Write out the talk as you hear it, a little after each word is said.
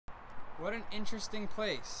What an interesting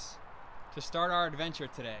place to start our adventure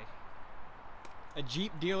today. A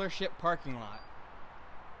Jeep dealership parking lot.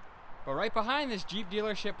 But right behind this Jeep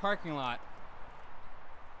dealership parking lot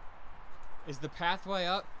is the pathway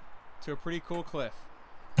up to a pretty cool cliff.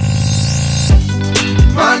 My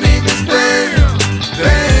name is Ben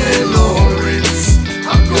Lawrence.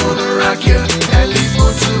 I'm gonna rock you at least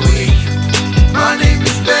once a week. My name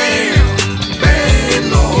is Ben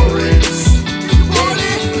Lawrence.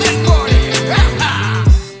 Party, let's party.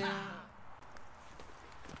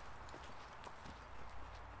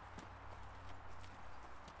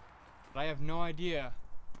 But I have no idea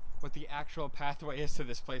what the actual pathway is to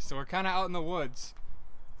this place, so we're kind of out in the woods,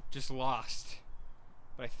 just lost.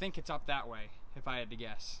 But I think it's up that way, if I had to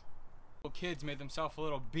guess. Little kids made themselves a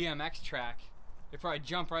little BMX track. They probably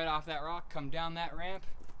jump right off that rock, come down that ramp,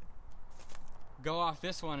 go off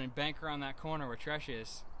this one and bank around that corner where Tresh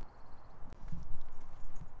is.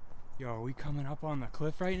 Yo, are we coming up on the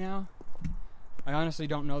cliff right now? I honestly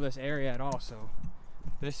don't know this area at all, so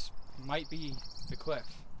this might be the cliff.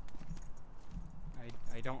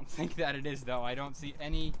 I don't think that it is, though. I don't see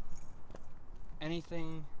anything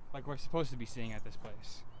like we're supposed to be seeing at this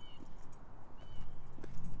place.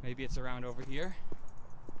 Maybe it's around over here.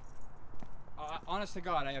 Honest to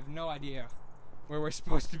God, I have no idea where we're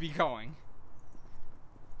supposed to be going.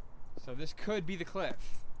 So this could be the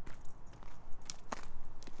cliff.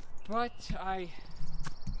 But I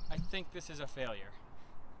think this is a failure.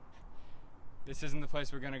 This isn't the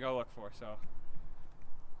place we're gonna go look for, so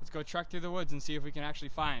let's go trek through the woods and see if we can actually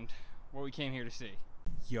find what we came here to see.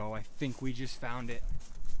 Yo, I think we just found it.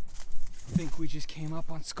 I think we just came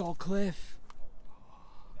up on Skull Cliff.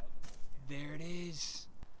 There it is.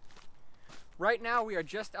 Right now we are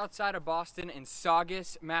just outside of Boston in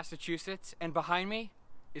Saugus, Massachusetts, and behind me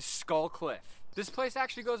is Skull Cliff. This place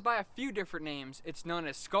actually goes by a few different names. It's known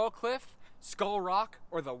as Skull Cliff, Skull Rock,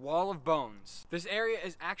 or the Wall of Bones. This area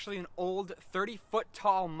is actually an old 30-foot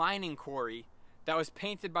tall mining quarry that was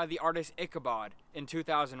painted by the artist Ichabod in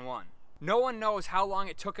 2001. No one knows how long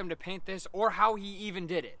it took him to paint this or how he even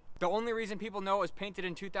did it. The only reason people know it was painted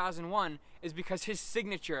in 2001 is because his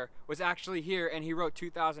signature was actually here and he wrote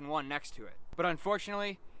 2001 next to it. But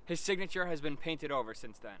unfortunately, his signature has been painted over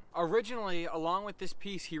since then. Originally, along with this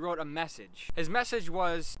piece, he wrote a message. His message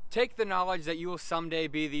was, take the knowledge that you will someday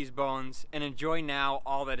be these bones and enjoy now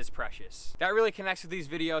all that is precious. That really connects with these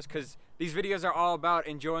videos because these videos are all about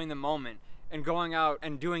enjoying the moment and going out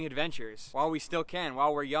and doing adventures while we still can,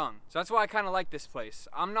 while we're young. So that's why I kind of like this place.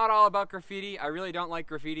 I'm not all about graffiti. I really don't like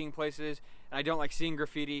graffitiing places, and I don't like seeing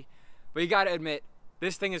graffiti. But you gotta admit,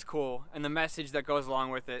 this thing is cool, and the message that goes along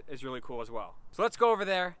with it is really cool as well. So let's go over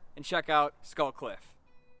there and check out Skull Cliff.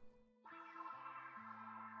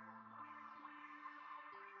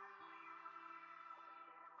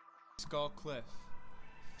 Skull Cliff,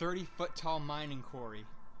 30-foot tall mining quarry.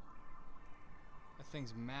 That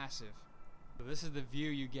thing's massive. So this is the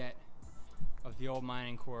view you get of the old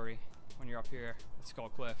mining quarry when you're up here at Skull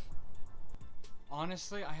Cliff.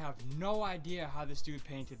 Honestly, I have no idea how this dude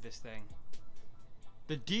painted this thing.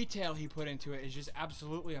 The detail he put into it is just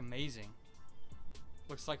absolutely amazing.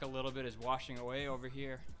 Looks like a little bit is washing away over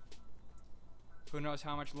here. Who knows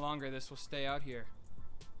how much longer this will stay out here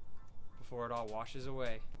before it all washes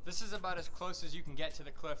away. This is about as close as you can get to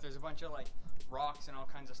the cliff. There's a bunch of like rocks and all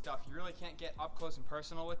kinds of stuff. You really can't get up close and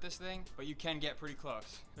personal with this thing, but you can get pretty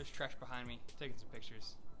close. There's Tresh behind me, taking some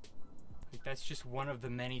pictures. Like, that's just one of the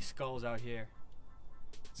many skulls out here.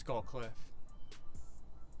 Skull Cliff.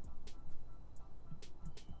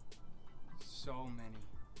 So many.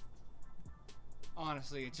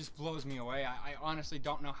 Honestly, it just blows me away. I honestly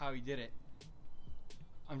don't know how he did it.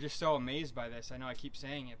 I'm just so amazed by this. I know I keep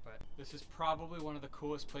saying it, but this is probably one of the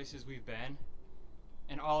coolest places we've been.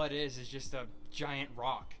 And all it is just a giant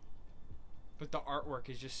rock. But the artwork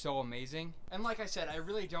is just so amazing. And like I said, I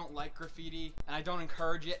really don't like graffiti, and I don't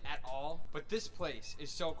encourage it at all. But this place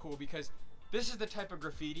is so cool because this is the type of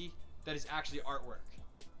graffiti that is actually artwork.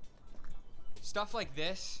 Stuff like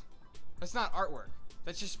this, that's not artwork.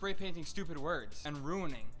 That's just spray painting stupid words and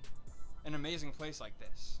ruining an amazing place like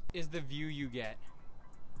this. Is the view you get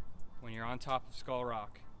when you're on top of Skull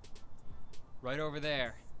Rock. Right over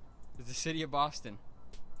there is the city of Boston.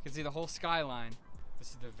 You can see the whole skyline. This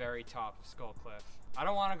is the very top of Skull Cliff. I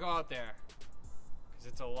don't want to go out there because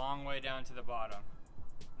it's a long way down to the bottom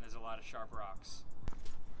and there's a lot of sharp rocks.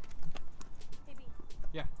 Maybe.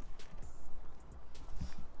 Yeah.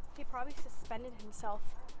 He probably suspended himself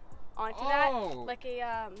onto that,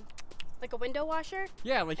 like a window washer.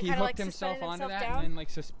 Yeah, like he kinda, hooked like, himself onto that down. and then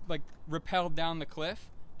like rappelled down the cliff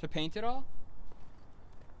to paint it all.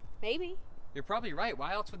 Maybe. You're probably right.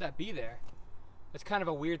 Why else would that be there? It's kind of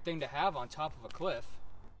a weird thing to have on top of a cliff.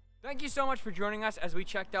 Thank you so much for joining us as we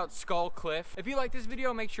checked out Skull Cliff. If you like this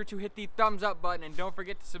video, make sure to hit the thumbs up button and don't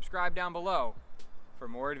forget to subscribe down below for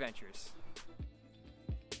more adventures.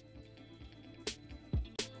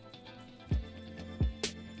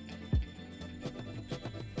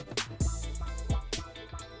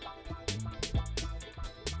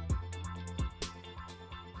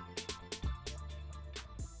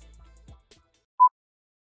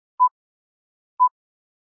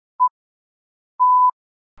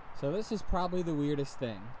 So this is probably the weirdest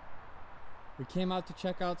thing. We came out to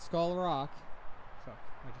check out Skull Rock. Fuck,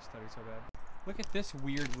 I just studied so bad. Look at this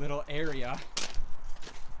weird little area.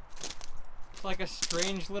 It's like a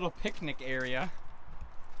strange little picnic area.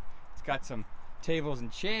 It's got some tables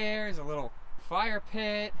and chairs, a little fire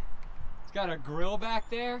pit. It's got a grill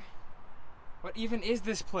back there. What even is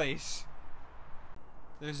this place?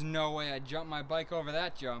 There's no way I'd jump my bike over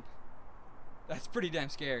that jump. That's pretty damn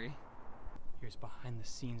scary. Here's behind the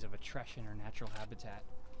scenes of a Tresh in her natural habitat.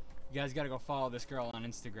 You guys gotta go follow this girl on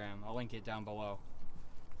Instagram. I'll link it down below.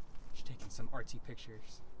 She's taking some artsy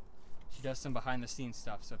pictures. She does some behind the scenes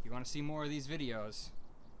stuff, so if you want to see more of these videos,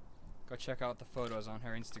 go check out the photos on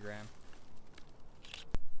her Instagram.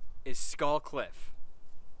 Is Skull Cliff.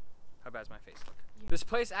 How bad's my face look? Yeah. This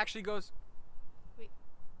place actually goes... Wait.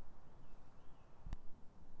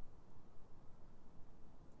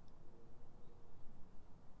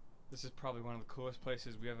 This is probably one of the coolest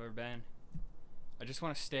places we've ever been. I just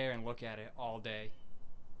want to stare and look at it all day.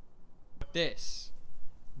 But this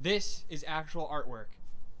is actual artwork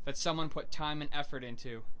that someone put time and effort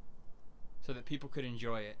into so that people could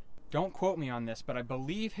enjoy it. Don't quote me on this, but I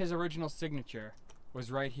believe his original signature was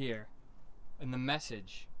right here and the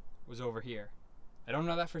message was over here. I don't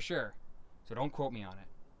know that for sure, so don't quote me on it.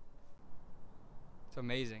 It's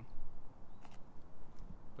amazing.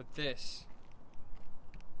 But this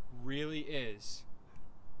really is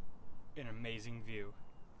an amazing view.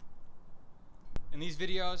 In these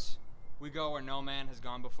videos, we go where no man has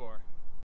gone before.